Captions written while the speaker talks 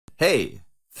Hey,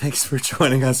 thanks for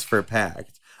joining us for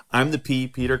Pact. I'm the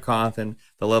Peter Coffin,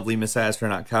 the lovely Miss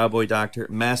Astronaut Cowboy Doctor,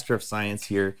 Master of Science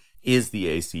here is the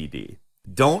ACD.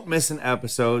 Don't miss an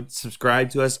episode.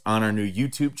 Subscribe to us on our new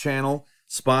YouTube channel,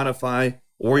 Spotify,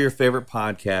 or your favorite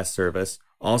podcast service.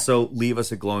 Also, leave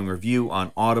us a glowing review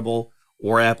on Audible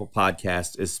or Apple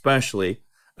Podcasts especially.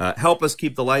 Help us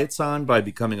keep the lights on by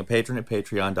becoming a patron at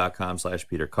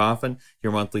patreon.com/PeterCoffin.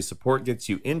 Your monthly support gets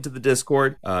you into the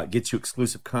Discord, gets you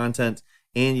exclusive content,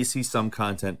 and you see some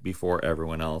content before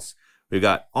everyone else. We've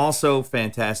got also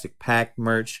fantastic Pact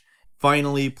merch.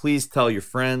 Finally, please tell your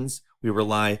friends. We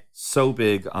rely so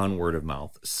big on word of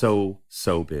mouth. So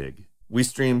big. We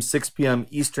stream 6 p.m.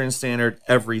 Eastern Standard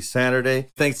every Saturday.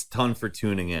 Thanks a ton for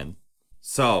tuning in.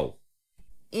 So,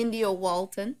 India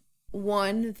Walton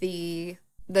won the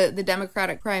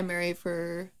Democratic primary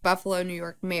for Buffalo, New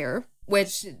York mayor,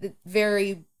 which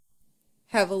very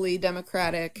heavily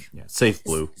Democratic safe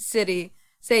blue city,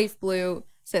 safe blue.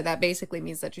 So that basically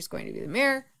means that she's going to be the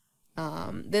mayor.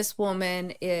 This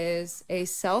woman is a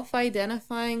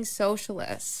self-identifying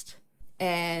socialist,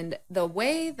 and the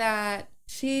way that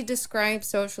she describes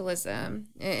socialism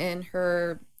in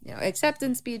her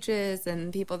acceptance speeches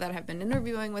and people that have been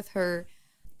interviewing with her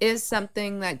is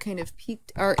something that kind of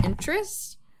piqued our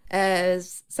interest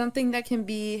as something that can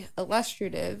be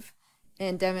illustrative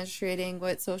in demonstrating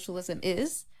what socialism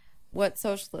is, what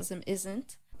socialism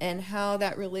isn't, and how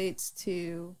that relates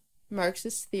to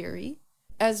Marxist theory,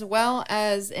 as well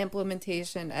as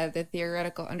implementation of the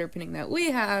theoretical underpinning that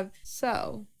we have.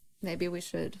 So maybe we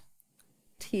should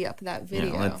tee up that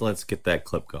video. Yeah, let's get that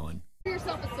clip going.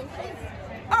 Yourself a socialist?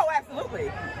 Oh,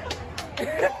 absolutely.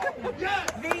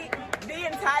 The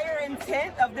entire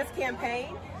intent of this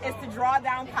campaign is to draw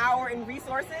down power and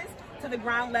resources to the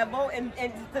ground level and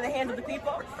to the hands of the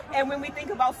people. And when we think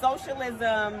about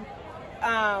socialism,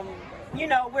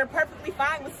 we're perfectly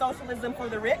fine with socialism for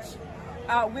the rich.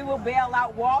 We will bail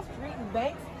out Wall Street and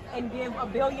banks and give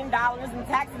 $1 billion in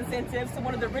tax incentives to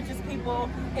one of the richest people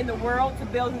in the world to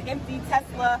build an empty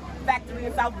Tesla factory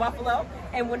in South Buffalo.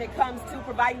 And when it comes to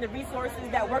providing the resources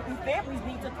that working families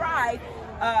need to thrive,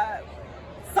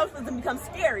 socialism becomes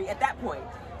scary at that point.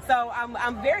 So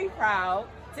I'm very proud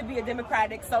to be a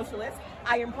Democratic socialist.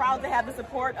 I am proud to have the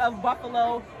support of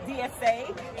Buffalo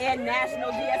DSA and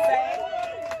National DSA.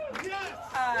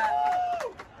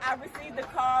 I received a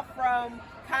call from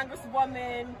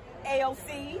Congresswoman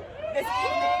AOC this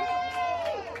evening,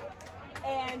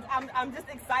 and I'm just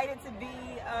excited to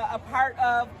be a part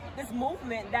of this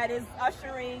movement that is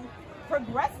ushering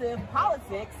progressive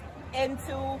politics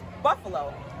into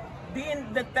Buffalo.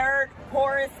 Being the third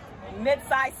poorest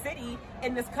mid-sized city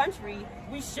in this country,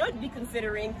 we should be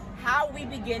considering how we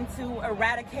begin to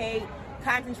eradicate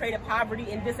concentrated poverty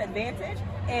and disadvantage,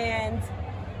 and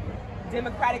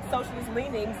democratic socialist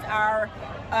leanings are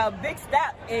a big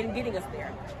step in getting us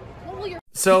there.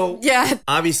 So,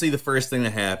 obviously the first thing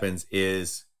that happens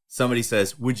is somebody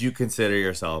says, would you consider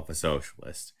yourself a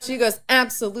socialist? She goes,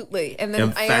 absolutely. And then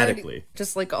emphatically.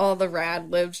 Just like all the rad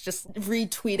libs just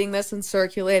retweeting this and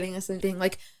circulating this and being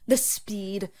like, the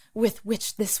speed with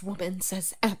which this woman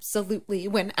says absolutely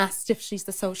when asked if she's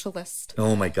a socialist.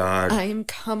 Oh my God. I'm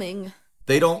coming.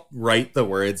 They don't write the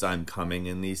words I'm coming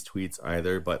in these tweets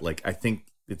either, but I think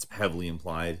it's heavily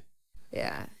implied.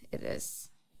 Yeah, it is.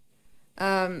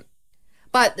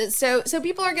 But so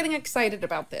people are getting excited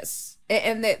about this.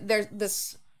 And there's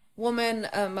this woman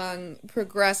among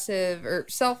progressive or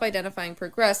self-identifying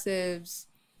progressives,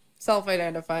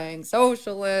 self-identifying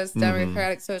socialists,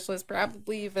 democratic socialists,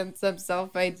 probably even some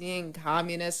self-IDing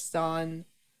communists on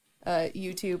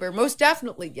YouTube, or most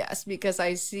definitely yes, because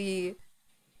I see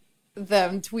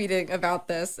them tweeting about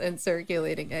this and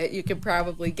circulating it. You can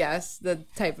probably guess the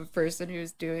type of person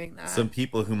who's doing that. Some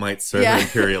people who might serve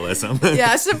imperialism.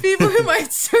 Yeah, some people who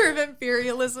might serve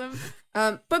imperialism.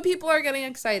 But people are getting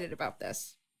excited about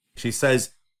this. She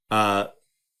says the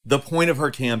point of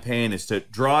her campaign is to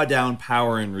draw down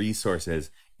power and resources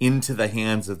into the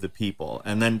hands of the people,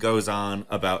 and then goes on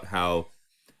about how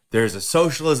there's a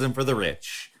socialism for the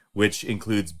rich, which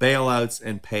includes bailouts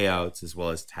and payouts as well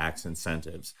as tax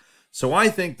incentives. So I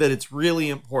think that it's really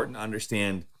important to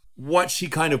understand what she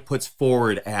kind of puts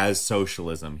forward as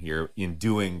socialism here in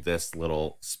doing this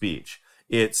little speech.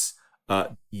 It's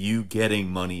you getting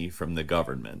money from the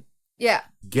government. Yeah.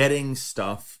 Getting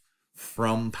stuff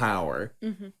from power.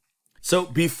 Mm-hmm. So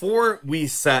before we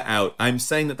set out, I'm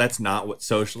saying that that's not what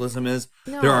socialism is.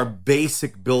 No. There are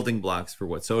basic building blocks for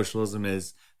what socialism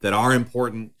is that are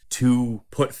important to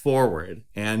put forward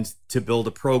and to build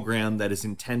a program that is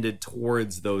intended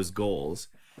towards those goals.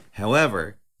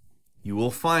 However, you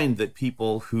will find that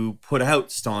people who put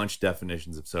out staunch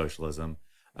definitions of socialism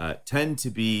tend to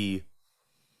be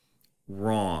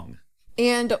wrong.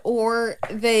 And or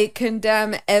they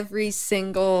condemn every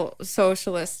single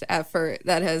socialist effort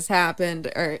that has happened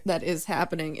or that is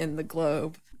happening in the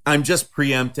globe. I'm just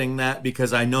preempting that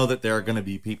because I know that there are going to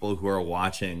be people who are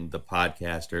watching the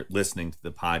podcast or listening to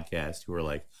the podcast who are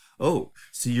like, oh,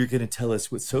 so you're going to tell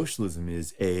us what socialism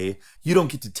is, eh? You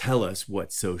don't get to tell us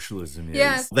what socialism is.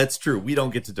 Yes. That's true. We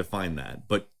don't get to define that,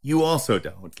 but you also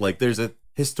don't. Like, there's a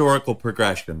historical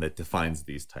progression that defines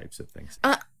these types of things.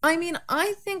 I mean,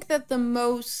 I think that the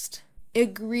most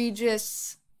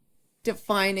egregious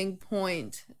defining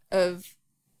point of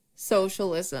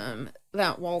socialism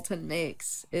that Walton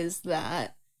makes is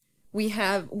that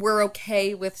we're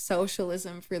okay with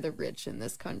socialism for the rich in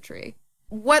this country.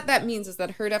 What that means is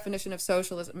that her definition of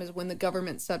socialism is when the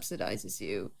government subsidizes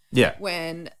you. Yeah.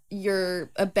 When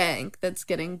you're a bank that's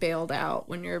getting bailed out,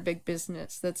 when you're a big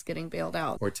business that's getting bailed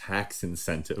out. Or tax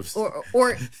incentives.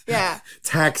 Or yeah.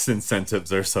 Tax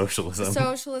incentives are socialism.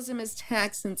 Socialism is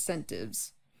tax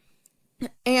incentives.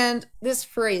 And this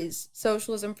phrase,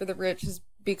 socialism for the rich, has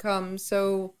become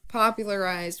so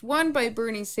popularized, one by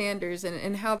Bernie Sanders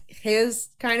and how his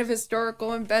kind of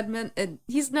historical embedment, and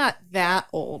he's not that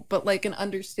old, but like an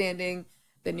understanding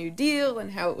the New Deal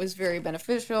and how it was very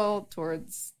beneficial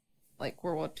towards like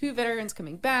World War II veterans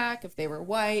coming back if they were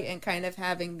white, and kind of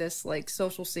having this like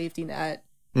social safety net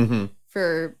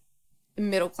for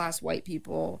middle class white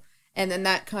people. And then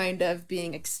that kind of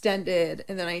being extended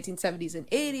in the 1970s and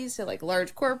 80s to like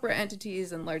large corporate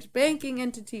entities and large banking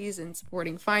entities and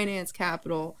supporting finance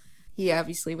capital. He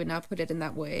obviously would not put it in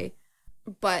that way.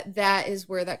 But that is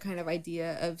where that kind of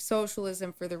idea of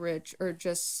socialism for the rich, or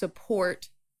just support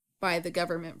by the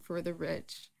government for the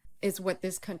rich, is what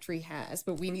this country has.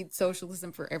 But we need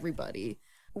socialism for everybody,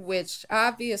 which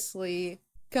obviously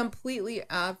completely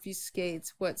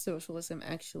obfuscates what socialism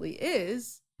actually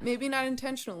is. Maybe not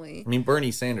intentionally. I mean, Bernie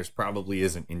Sanders probably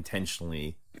isn't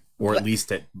intentionally, or at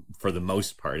least for the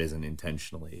most part, isn't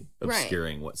intentionally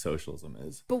obscuring what socialism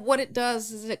is. But what it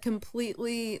does is it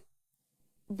completely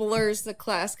blurs the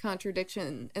class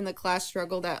contradiction and the class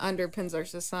struggle that underpins our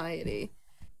society.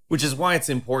 Which is why it's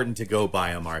important to go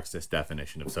by a Marxist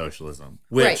definition of socialism,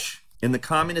 which in the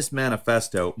Communist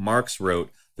Manifesto, Marx wrote,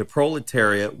 the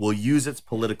proletariat will use its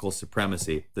political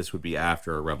supremacy, this would be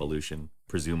after a revolution,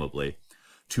 presumably,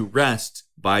 to wrest,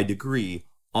 by degree,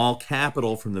 all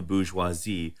capital from the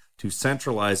bourgeoisie, to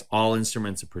centralize all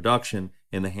instruments of production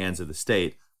in the hands of the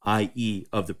state, i.e.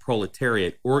 of the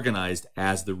proletariat organized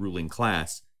as the ruling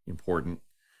class, important,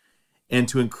 and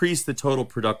to increase the total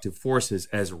productive forces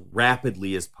as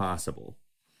rapidly as possible.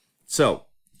 So,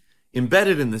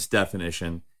 embedded in this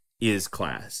definition is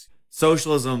class.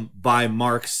 Socialism, by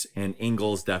Marx and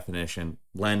Engels' definition,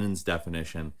 Lenin's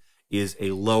definition, is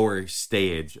a lower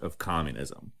stage of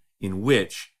communism in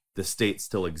which the state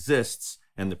still exists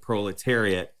and the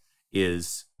proletariat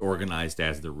is organized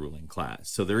as the ruling class.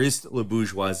 So there is still a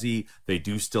bourgeoisie, they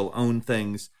do still own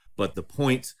things, but the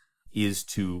point is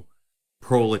to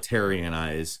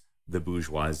proletarianize the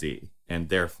bourgeoisie and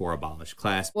therefore abolish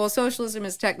class. Well, socialism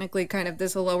is technically kind of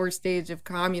this lower stage of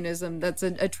communism that's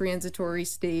a transitory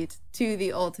state to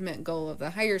the ultimate goal of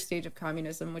the higher stage of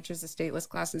communism, which is a stateless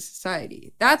classless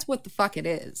society. That's what the fuck it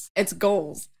is. It's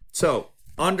goals. So,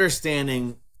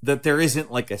 understanding that there isn't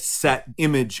like a set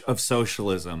image of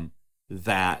socialism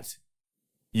that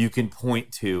you can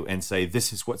point to and say,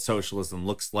 this is what socialism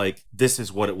looks like. This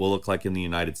is what it will look like in the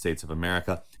United States of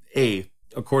America.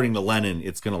 According to Lenin,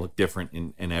 it's going to look different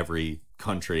in every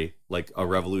country. Like a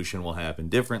revolution will happen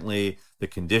differently. The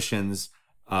conditions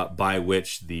by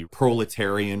which the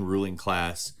proletarian ruling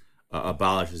class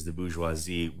abolishes the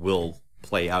bourgeoisie will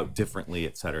play out differently,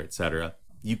 et cetera, et cetera.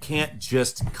 You can't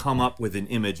just come up with an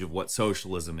image of what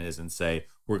socialism is and say,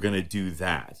 we're going to do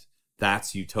that.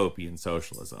 That's utopian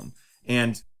socialism.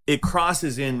 And it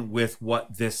crosses in with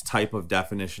what this type of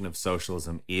definition of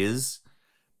socialism is,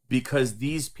 because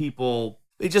these people,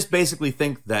 they just basically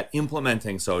think that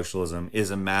implementing socialism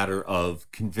is a matter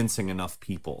of convincing enough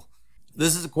people.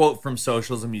 This is a quote from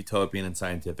Socialism, Utopian and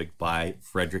Scientific by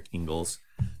Frederick Engels.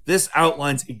 This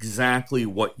outlines exactly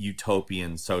what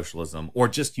utopian socialism, or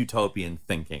just utopian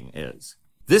thinking, is.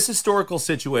 This historical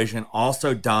situation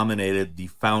also dominated the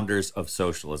founders of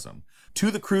socialism. To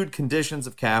the crude conditions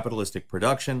of capitalistic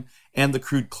production and the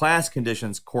crude class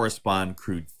conditions correspond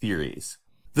crude theories.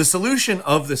 The solution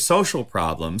of the social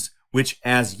problems, which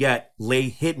as yet lay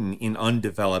hidden in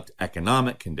undeveloped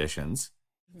economic conditions,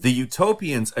 the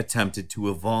utopians attempted to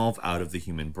evolve out of the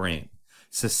human brain.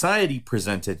 Society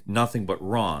presented nothing but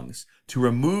wrongs. To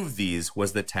remove these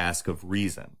was the task of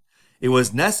reason. It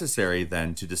was necessary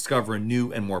then to discover a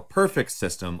new and more perfect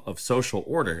system of social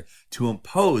order to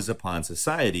impose upon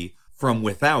society from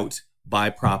without by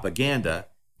propaganda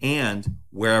and,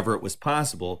 wherever it was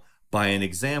possible, by an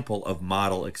example of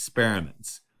model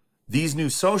experiments. These new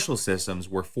social systems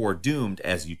were foredoomed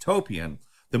as utopian.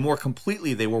 The more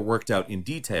completely they were worked out in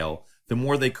detail, the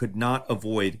more they could not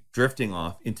avoid drifting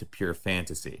off into pure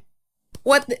fantasy.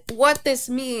 What this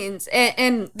means,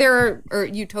 and there are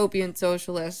utopian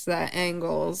socialists that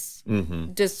Engels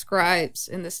describes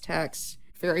in this text,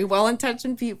 very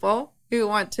well-intentioned people who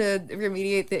want to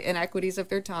remediate the inequities of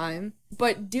their time,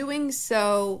 but doing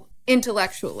so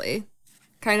intellectually,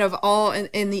 kind of all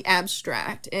in the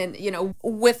abstract, and, you know,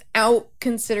 without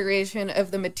consideration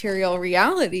of the material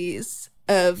realities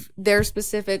of their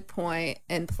specific point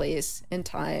and place and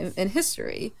time and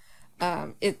history.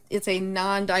 It's a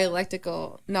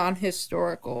non-dialectical,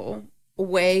 non-historical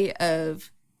way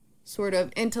of sort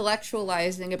of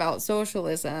intellectualizing about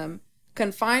socialism,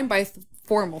 confined by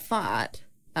formal thought,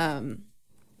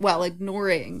 while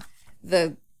ignoring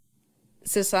the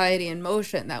society in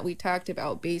motion that we talked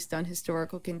about based on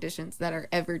historical conditions that are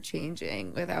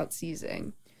ever-changing without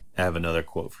ceasing. I have another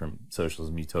quote from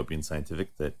Socialism, Utopian,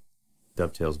 Scientific that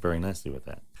dovetails very nicely with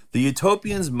that. The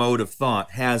utopian's mode of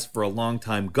thought has for a long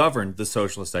time governed the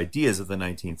socialist ideas of the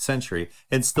 19th century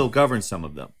and still governs some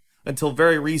of them. Until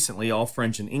very recently, all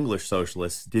French and English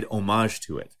socialists did homage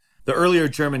to it. The earlier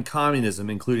German communism,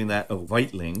 including that of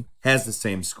Weitling, has the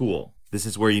same school. This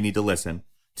is where you need to listen.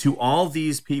 To all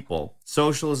these people,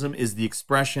 socialism is the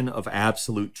expression of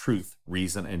absolute truth,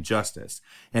 reason, and justice,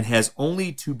 and has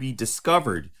only to be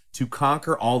discovered to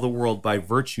conquer all the world by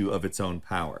virtue of its own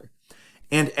power.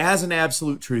 And as an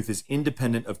absolute truth is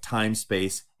independent of time,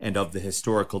 space, and of the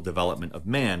historical development of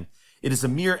man, it is a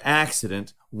mere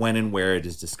accident when and where it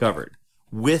is discovered.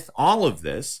 With all of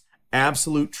this,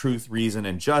 absolute truth, reason,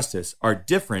 and justice are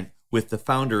different with the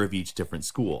founder of each different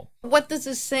school. What this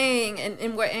is saying,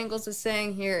 and what Engels is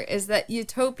saying here, is that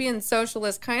utopian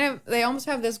socialists they almost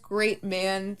have this great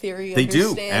man theory They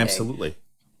do, understanding absolutely.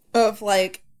 of,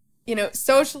 like, you know,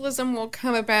 socialism will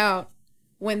come about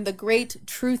when the great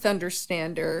truth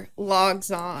understander logs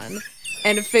on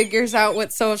and figures out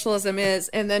what socialism is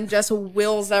and then just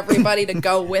wills everybody to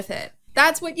go with it.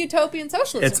 That's what utopian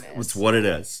socialism is. It's what it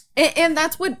is. And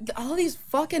that's what all these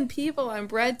fucking people I'm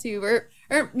bred to,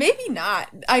 or maybe not.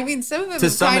 I mean, some of them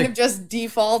have kind of just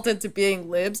defaulted to being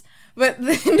libs, but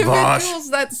the individuals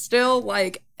that still,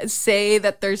 like, say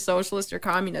that they're socialist or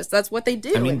communist, that's what they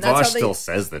do. I mean, and that's Vosh how still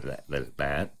says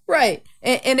that. Right.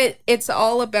 And it's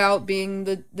all about being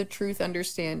the truth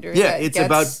understander. Yeah, it's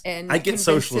about, I get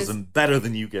socialism better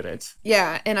than you get it.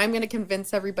 Yeah, and I'm going to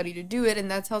convince everybody to do it, and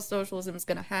that's how socialism is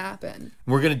going to happen.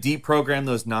 We're going to deprogram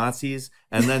those Nazis,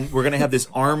 and then we're going to have this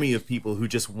army of people who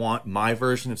just want my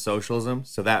version of socialism,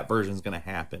 so that version is going to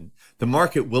happen. The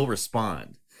market will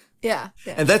respond. Yeah.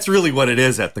 And that's really what it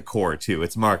is at the core, too.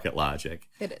 It's market logic.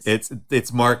 It is.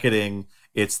 It's marketing.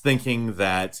 It's thinking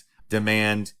that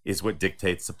demand is what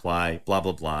dictates supply, blah,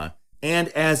 blah, blah. And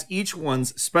as each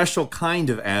one's special kind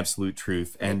of absolute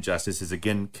truth and justice is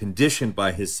again conditioned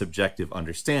by his subjective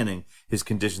understanding, his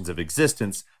conditions of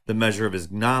existence, the measure of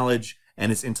his knowledge, and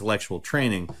his intellectual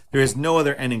training, there is no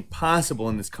other ending possible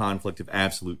in this conflict of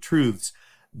absolute truths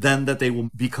than that they will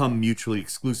become mutually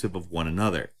exclusive of one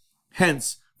another.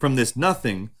 Hence, from this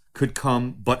nothing could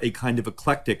come but a kind of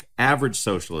eclectic average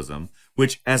socialism,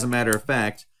 which, as a matter of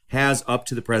fact, has up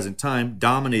to the present time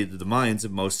dominated the minds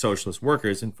of most socialist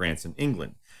workers in France and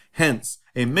England. Hence,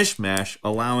 a mishmash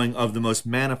allowing of the most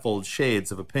manifold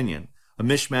shades of opinion, a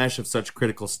mishmash of such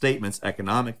critical statements,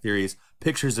 economic theories,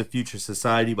 pictures of future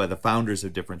society by the founders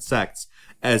of different sects,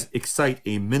 as excite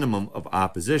a minimum of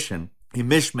opposition, a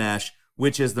mishmash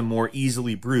which, as the more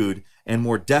easily brewed and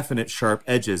more definite sharp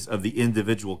edges of the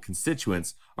individual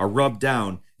constituents are rubbed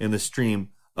down in the stream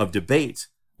of debate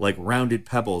like rounded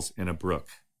pebbles in a brook.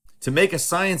 To make a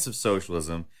science of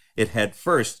socialism, it had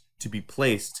first to be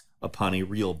placed upon a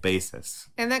real basis.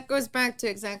 And that goes back to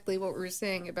exactly what we were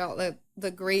saying about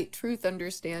the great truth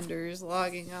understanders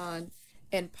logging on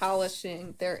and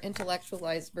polishing their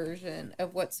intellectualized version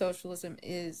of what socialism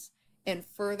is, and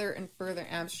further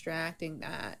abstracting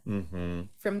that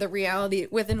from the reality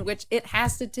within which it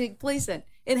has to take place in.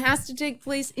 It has to take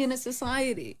place in a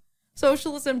society.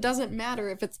 Socialism doesn't matter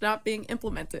if it's not being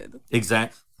implemented.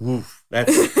 Exactly.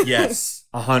 That's, yes,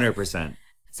 100%.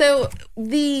 So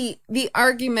the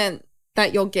argument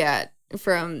that you'll get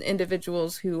from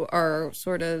individuals who are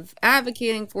sort of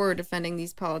advocating for or defending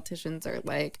these politicians are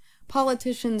like,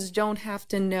 politicians don't have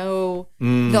to know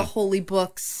the holy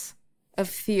books of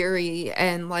theory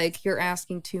and like you're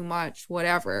asking too much,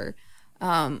 whatever.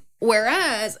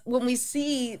 Whereas when we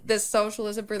see this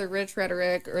socialism for the rich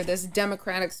rhetoric or this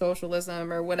democratic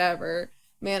socialism or whatever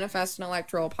manifest in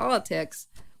electoral politics,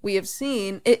 we have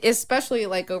seen, especially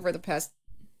like over the past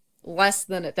less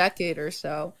than a decade or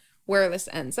so, where this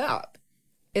ends up.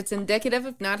 It's indicative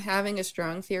of not having a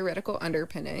strong theoretical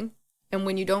underpinning. And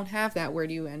when you don't have that, where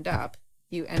do you end up?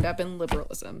 You end up in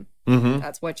liberalism.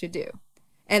 That's what you do.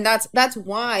 And that's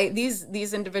why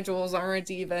these individuals aren't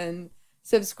even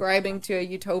subscribing to a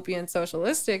utopian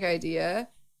socialistic idea,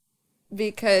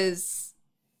 because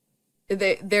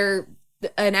their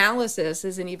analysis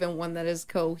isn't even one that is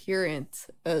coherent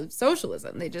of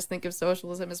socialism. They just think of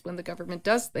socialism as when the government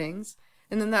does things,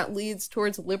 and then that leads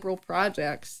towards liberal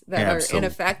projects that are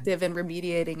ineffective in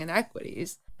remediating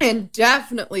inequities, and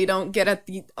definitely don't get at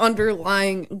the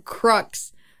underlying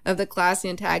crux of the class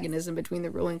antagonism between the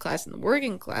ruling class and the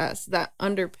working class that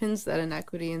underpins that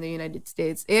inequity in the United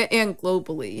States and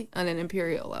globally on an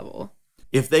imperial level.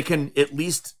 If they can at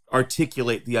least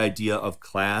articulate the idea of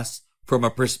class from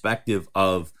a perspective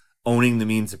of owning the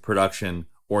means of production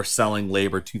or selling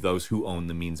labor to those who own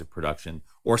the means of production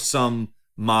or some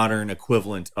modern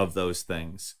equivalent of those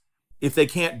things. If they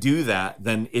can't do that,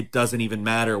 then it doesn't even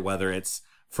matter whether it's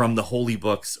from the holy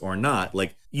books or not.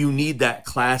 Like, you need that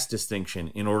class distinction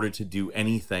in order to do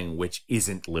anything which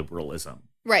isn't liberalism.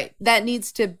 Right. That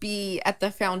needs to be at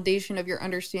the foundation of your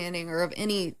understanding or of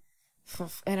any,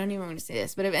 I don't even want to say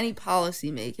this, but of any policy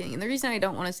making. And the reason I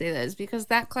don't want to say that is because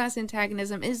that class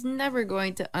antagonism is never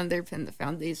going to underpin the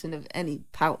foundation of any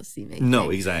policy making. No,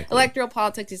 exactly. Electoral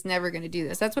politics is never going to do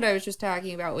this. That's what I was just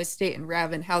talking about with State and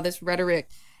Rev, and how this rhetoric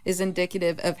is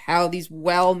indicative of how these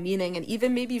well-meaning and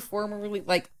even maybe formerly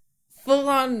like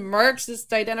full-on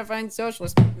Marxist identifying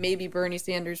socialists, maybe Bernie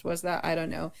Sanders was that, I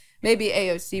don't know, maybe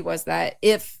AOC was that,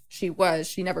 if she was,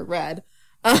 she never read,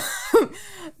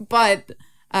 but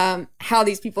how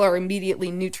these people are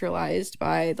immediately neutralized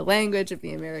by the language of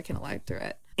the American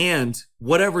electorate. And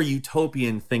whatever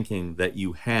utopian thinking that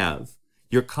you have,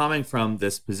 you're coming from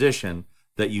this position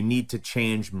that you need to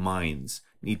change minds,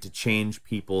 need to change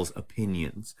people's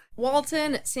opinions.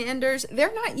 Walton, Sanders,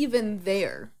 they're not even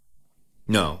there.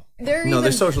 No.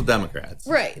 They're social democrats.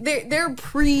 Right. They're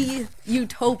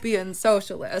pre-utopian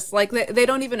socialists. Like, they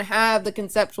don't even have the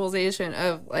conceptualization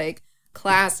of, like,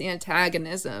 class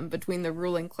antagonism between the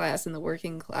ruling class and the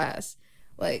working class,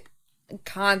 like,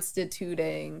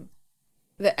 constituting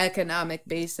the economic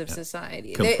base of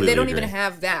society. They don't even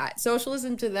have that.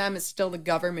 Socialism to them is still the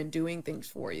government doing things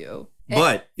for you.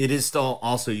 But it is still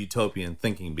also utopian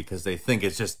thinking, because they think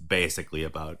it's just basically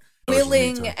about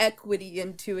willing equity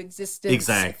into existence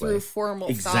through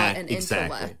formal thought and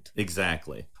intellect.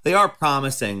 Exactly. They are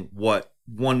promising what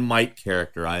one might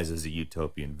characterize as a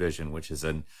utopian vision, which is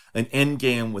an end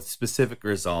game with specific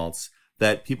results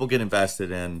that people get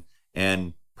invested in,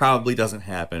 and probably doesn't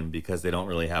happen because they don't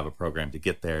really have a program to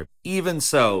get there. Even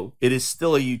so, it is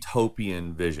still a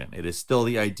utopian vision. It is still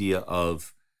the idea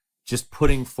of just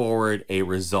putting forward a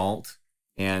result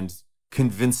and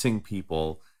convincing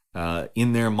people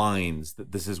in their minds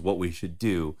that this is what we should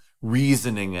do,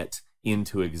 reasoning it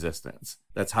into existence.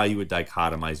 That's how you would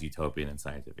dichotomize utopian and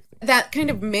scientific thinking. That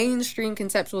kind of mainstream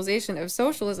conceptualization of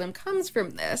socialism comes from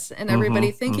this, and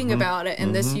everybody thinking about it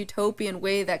in this utopian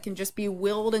way that can just be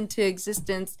willed into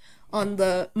existence on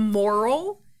the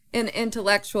moral and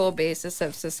intellectual basis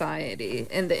of society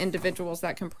and the individuals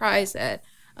that comprise it,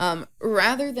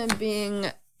 rather than being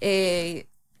a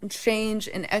change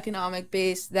in economic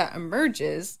base that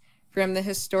emerges from the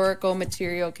historical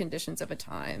material conditions of a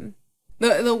time.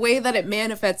 The way that it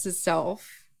manifests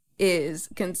itself is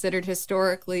considered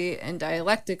historically and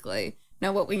dialectically.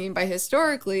 Now, what we mean by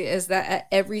historically is that at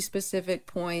every specific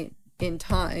point in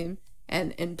time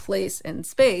and in place and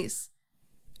space,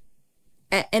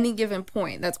 at any given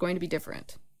point, that's going to be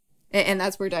different. And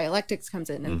that's where dialectics comes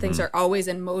in, and things are always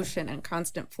in motion and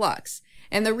constant flux.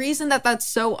 And the reason that that's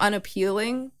so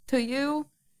unappealing to you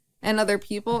and other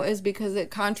people is because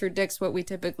it contradicts what we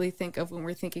typically think of when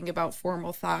we're thinking about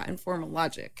formal thought and formal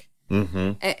logic.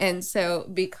 And so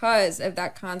because of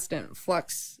that constant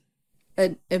flux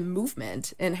and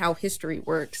movement and how history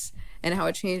works and how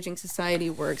a changing society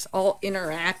works, all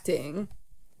interacting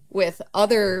with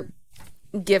other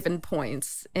given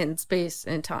points in space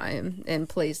and time, in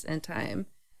place and time,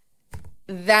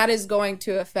 that is going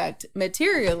to affect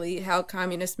materially how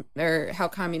communism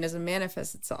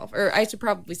manifests itself. Or I should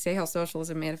probably say how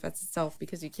socialism manifests itself,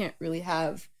 because you can't really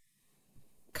have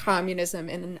communism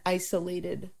in an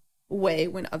isolated way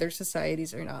when other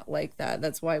societies are not like that.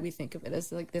 That's why we think of it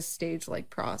as like this stage-like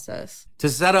process. To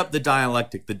set up the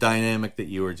dialectic, the dynamic that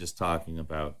you were just talking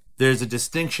about, there's a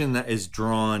distinction that is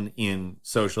drawn in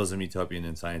socialism, utopian,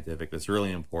 and scientific that's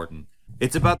really important.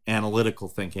 It's about analytical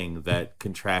thinking that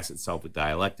contrasts itself with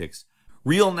dialectics.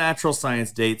 Real natural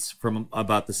science dates from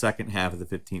about the second half of the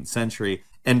 15th century,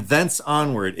 and thence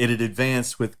onward it had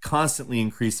advanced with constantly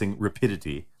increasing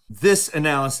rapidity. This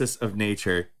analysis of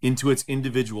nature into its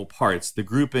individual parts, the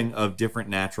grouping of different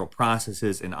natural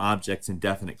processes and objects in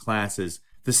definite classes,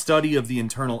 the study of the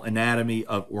internal anatomy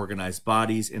of organized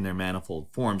bodies in their manifold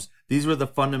forms, these were the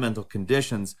fundamental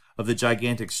conditions of the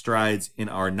gigantic strides in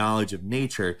our knowledge of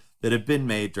nature that have been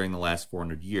made during the last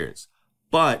 400 years.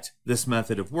 But this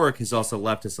method of work has also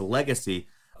left us a legacy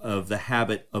of the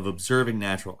habit of observing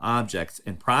natural objects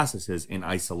and processes in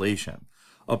isolation,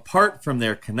 apart from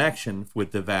their connection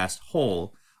with the vast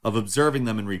whole, of observing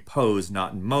them in repose,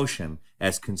 not in motion,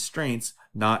 as constraints,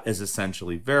 not as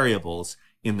essentially variables,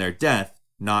 in their death,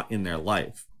 not in their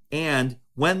life. And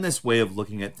when this way of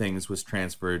looking at things was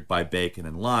transferred by Bacon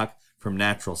and Locke from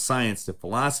natural science to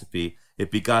philosophy,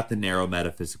 it begot the narrow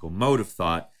metaphysical mode of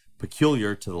thought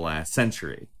peculiar to the last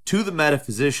century. To the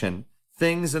metaphysician,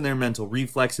 things and their mental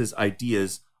reflexes,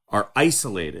 ideas, are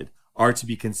isolated, are to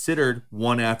be considered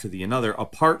one after the other,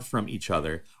 apart from each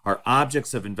other, are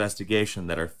objects of investigation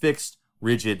that are fixed,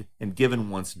 rigid, and given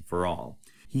once and for all.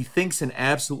 He thinks in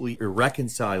absolutely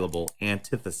irreconcilable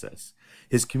antithesis.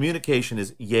 His communication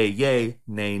is yea, yea,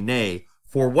 nay, nay,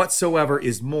 for whatsoever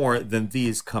is more than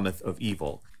these cometh of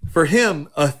evil. For him,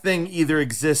 a thing either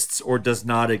exists or does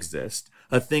not exist.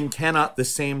 A thing cannot the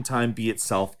same time be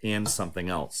itself and something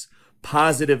else.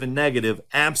 Positive and negative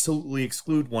absolutely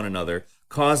exclude one another.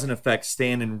 Cause and effect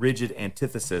stand in rigid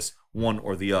antithesis, one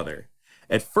or the other.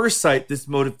 At first sight, this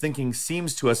mode of thinking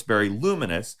seems to us very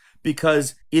luminous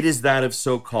because it is that of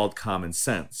so-called common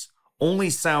sense. Only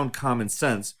sound common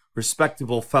sense,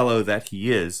 respectable fellow that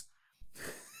he is.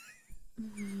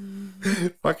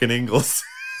 Fucking Ingalls.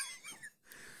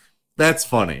 That's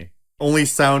funny. Only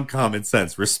sound common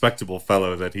sense, respectable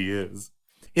fellow that he is.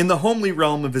 In the homely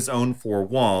realm of his own four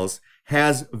walls,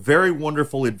 has very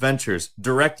wonderful adventures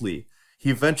directly.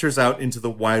 He ventures out into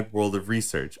the wide world of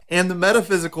research. And the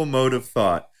metaphysical mode of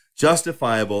thought,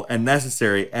 justifiable and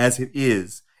necessary as it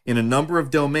is, in a number of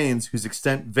domains whose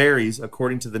extent varies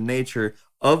according to the nature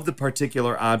of the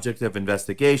particular object of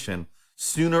investigation,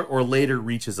 sooner or later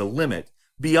reaches a limit,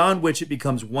 beyond which it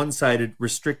becomes one-sided,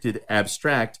 restricted,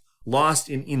 abstract, lost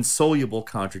in insoluble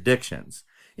contradictions.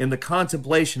 In the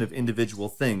contemplation of individual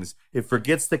things, it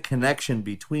forgets the connection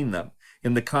between them.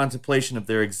 In the contemplation of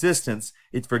their existence,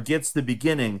 it forgets the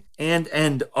beginning and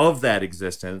end of that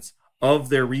existence, of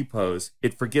their repose.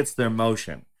 It forgets their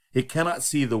motion. It cannot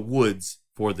see the woods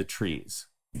for the trees.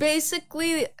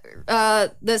 Basically,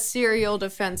 the serial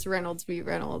defense Reynolds v.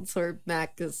 Reynolds, or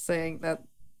Mac is saying that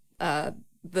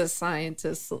the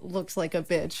scientist looks like a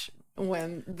bitch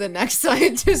when the next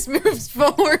scientist moves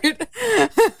forward.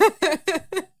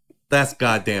 That's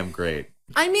goddamn great.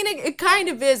 I mean, it kind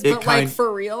of is, but like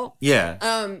for real.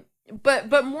 Yeah.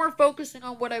 But more focusing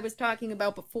on what I was talking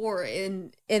about before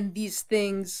in these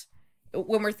things,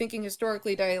 when we're thinking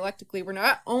historically, dialectically, we're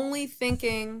not only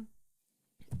thinking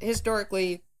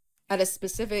historically at a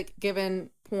specific given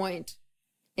point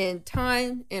in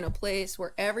time, in a place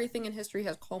where everything in history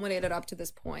has culminated up to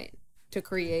this point to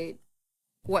create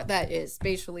what that is,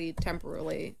 spatially,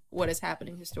 temporally, what is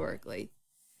happening historically.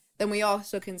 Then we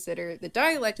also consider the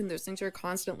dialect, and those things are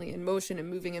constantly in motion and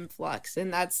moving in flux.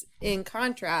 And that's in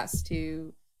contrast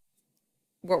to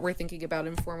what we're thinking about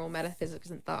in formal metaphysics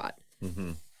and thought.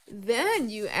 Mm-hmm. Then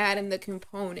you add in the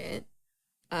component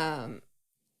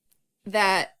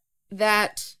that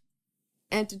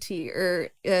entity or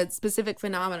a specific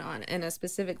phenomenon in a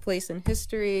specific place in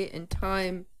history and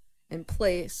time and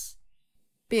place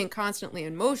being constantly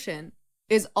in motion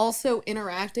is also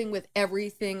interacting with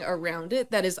everything around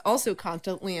it that is also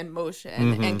constantly in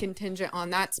motion mm-hmm. and contingent on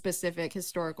that specific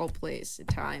historical place,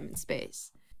 time, and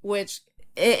space. Which,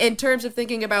 in terms of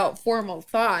thinking about formal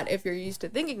thought, if you're used to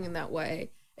thinking in that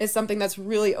way, is something that's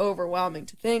really overwhelming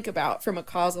to think about from a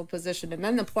causal position, and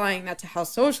then applying that to how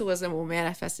socialism will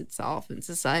manifest itself in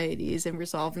societies and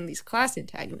resolving these class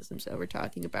antagonisms that we're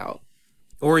talking about.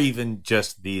 Or even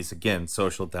just these, again,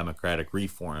 social democratic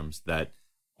reforms that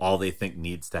all they think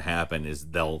needs to happen is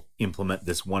they'll implement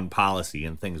this one policy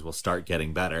and things will start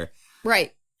getting better.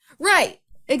 Right.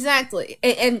 Exactly.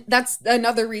 And that's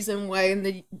another reason why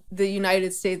in the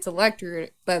United States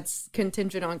electorate that's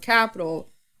contingent on capital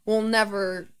will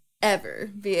never,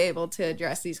 ever be able to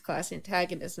address these class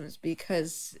antagonisms,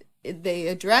 because they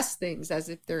address things as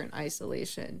if they're in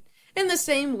isolation. In the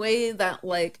same way that,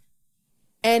 like,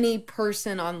 any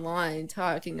person online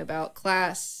talking about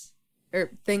class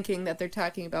or thinking that they're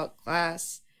talking about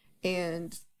class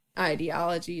and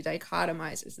ideology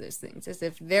dichotomizes those things as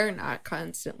if they're not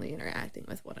constantly interacting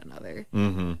with one another.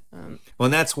 Well,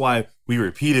 and that's why we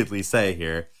repeatedly say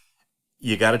here,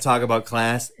 you got to talk about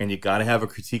class and you got to have a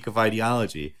critique of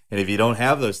ideology. And if you don't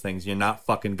have those things, you're not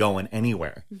fucking going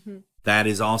anywhere. That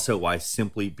is also why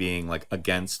simply being like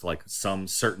against like some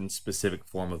certain specific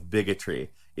form of bigotry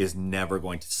is never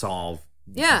going to solve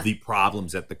the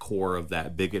problems at the core of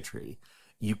that bigotry.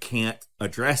 You can't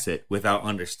address it without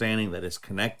understanding that it's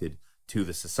connected to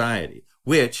the society,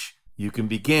 which you can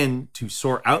begin to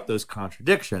sort out those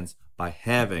contradictions by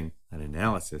having an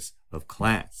analysis of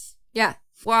class. Yeah.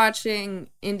 Watching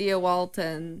India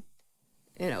Walton,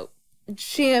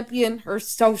 champion her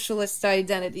socialist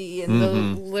identity and the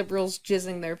liberals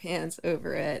jizzing their pants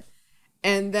over it.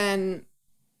 And then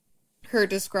her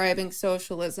describing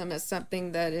socialism as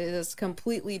something that is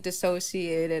completely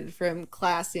dissociated from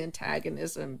class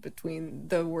antagonism between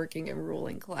the working and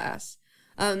ruling class.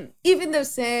 Even though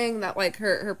saying that like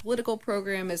her political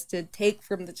program is to take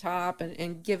from the top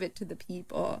and give it to the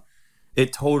people.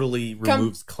 It totally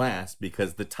removes class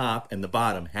because the top and the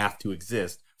bottom have to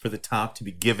exist for the top to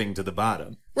be giving to the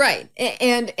bottom. Right.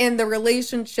 And the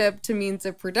relationship to means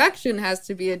of production has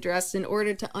to be addressed in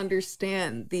order to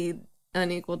understand the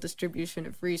unequal distribution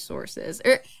of resources.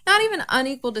 Or not even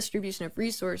unequal distribution of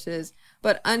resources,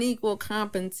 but unequal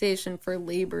compensation for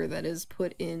labor that is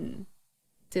put in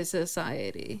to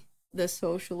society. The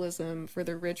socialism for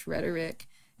the rich rhetoric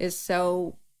is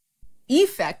so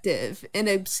effective in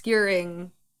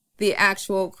obscuring the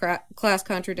actual class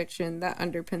contradiction that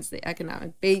underpins the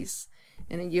economic base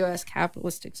in a U.S.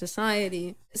 capitalistic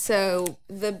society. So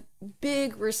the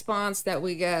big response that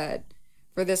we get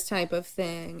for this type of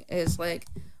thing is like,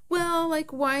 well,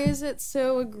 like, why is it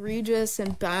so egregious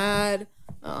and bad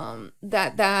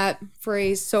that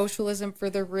phrase socialism for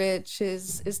the rich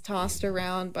is tossed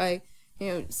around by,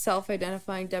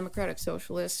 self-identifying democratic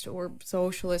socialists or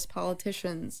socialist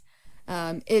politicians?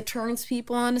 It turns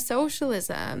people on to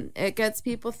socialism. It gets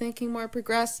people thinking more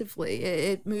progressively.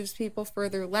 It moves people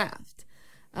further left.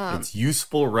 It's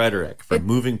useful rhetoric for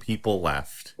moving people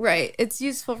left. Right. It's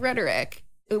useful rhetoric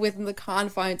within the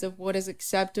confines of what is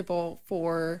acceptable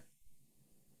for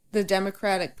the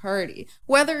Democratic Party,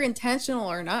 whether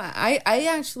intentional or not.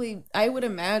 I would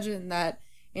imagine that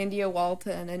India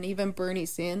Walton and even Bernie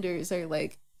Sanders are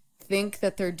like, think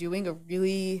that they're doing a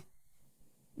really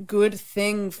good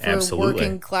thing for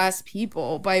working class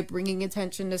people by bringing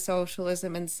attention to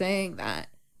socialism and saying that.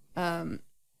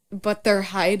 But they're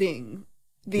hiding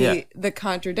the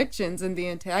contradictions and the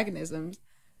antagonisms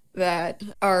that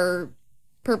are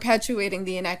perpetuating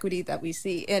the inequity that we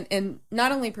see, and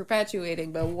not only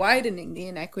perpetuating but widening the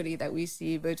inequity that we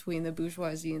see between the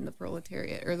bourgeoisie and the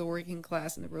proletariat, or the working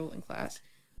class and the ruling class.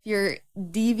 You're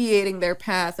deviating their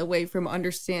path away from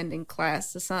understanding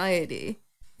class society,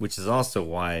 which is also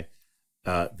why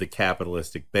the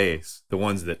capitalistic base, the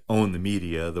ones that own the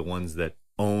media, the ones that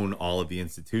own all of the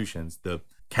institutions, the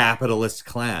capitalist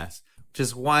class, which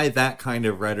is why that kind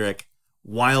of rhetoric,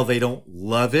 while they don't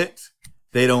love it,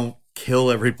 they don't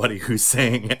kill everybody who's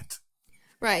saying it.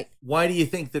 Right. Why do you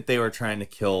think that they were trying to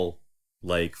kill,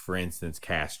 like, for instance,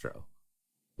 Castro?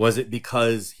 Was it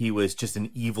because he was just an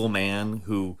evil man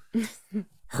who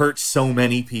hurt so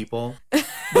many people?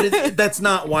 But that's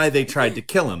not why they tried to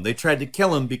kill him. They tried to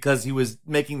kill him because he was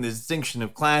making the distinction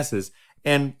of classes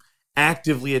and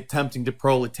actively attempting to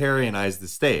proletarianize the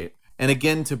state. And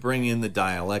again, to bring in the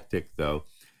dialectic, though,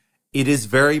 it is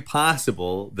very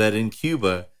possible that in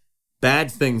Cuba, bad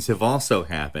things have also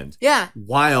happened. Yeah.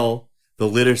 While the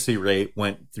literacy rate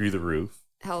went through the roof,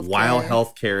 while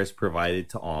healthcare is provided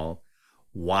to all,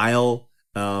 while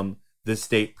the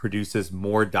state produces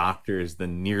more doctors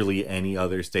than nearly any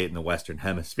other state in the Western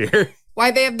Hemisphere. Why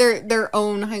they have their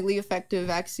own highly effective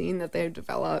vaccine that they've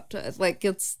developed. Like,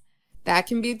 that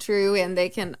can be true, and they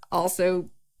can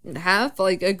also have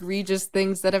like egregious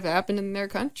things that have happened in their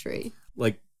country.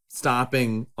 Like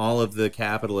stopping all of the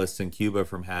capitalists in Cuba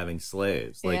from having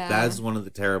slaves. Like, that's one of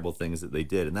the terrible things that they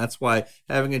did. And that's why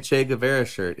having a Che Guevara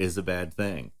shirt is a bad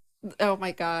thing. Oh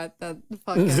my God, that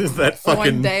fucking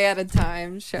one day at a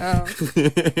time show.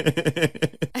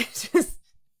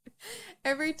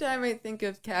 Every time I think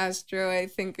of Castro, I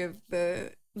think of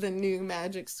the new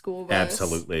Magic School Bus.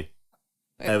 Absolutely.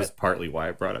 That was partly why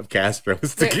I brought up Castro,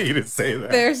 was to get you to say that.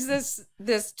 There's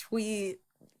this tweet,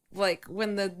 like,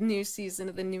 when the new season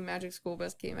of the new Magic School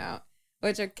Bus came out,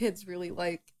 which our kids really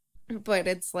like, but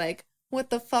it's like, what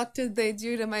the fuck did they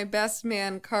do to my best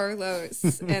man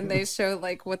Carlos? And they show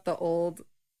like what the old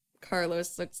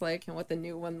Carlos looks like and what the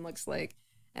new one looks like.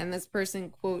 And this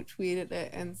person quote tweeted it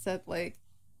and said like,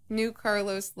 new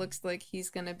Carlos looks like he's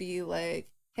gonna be like,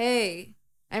 hey,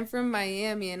 I'm from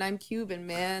Miami and I'm Cuban,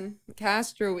 man.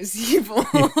 Castro is evil.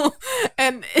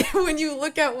 And when you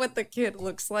look at what the kid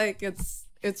looks like,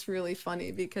 it's really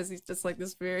funny because he's just like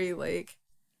this very like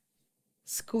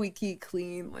squeaky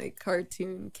clean like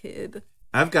cartoon kid.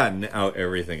 I've gotten out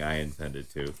everything I intended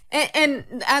to.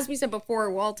 And as we said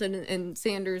before, Walton and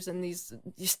Sanders and these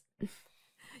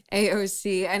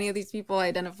AOC, any of these people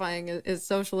identifying as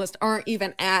socialist aren't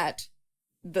even at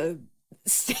the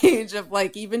stage of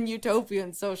like even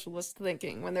utopian socialist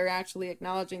thinking when they're actually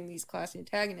acknowledging these class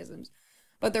antagonisms.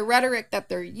 But the rhetoric that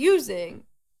they're using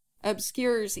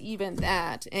obscures even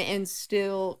that and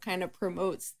still kind of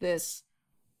promotes this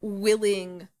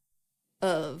willing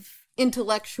of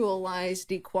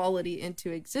intellectualized equality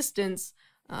into existence,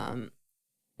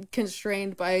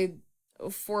 constrained by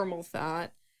formal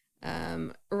thought,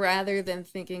 rather than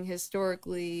thinking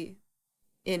historically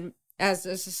as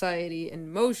a society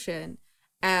in motion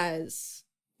as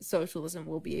socialism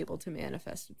will be able to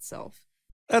manifest itself.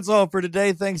 That's all for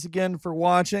today. Thanks again for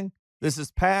watching. This is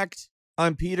Pact.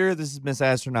 I'm Peter. This is Miss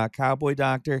Astronaut Cowboy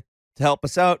Doctor. To help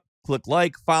us out, click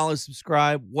like, follow,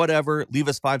 subscribe, whatever. Leave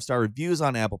us 5-star reviews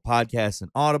on Apple Podcasts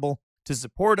and Audible. To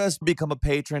support us, become a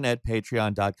patron at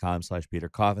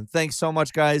patreon.com/PeterCoffin. Thanks so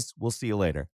much, guys. We'll see you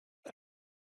later.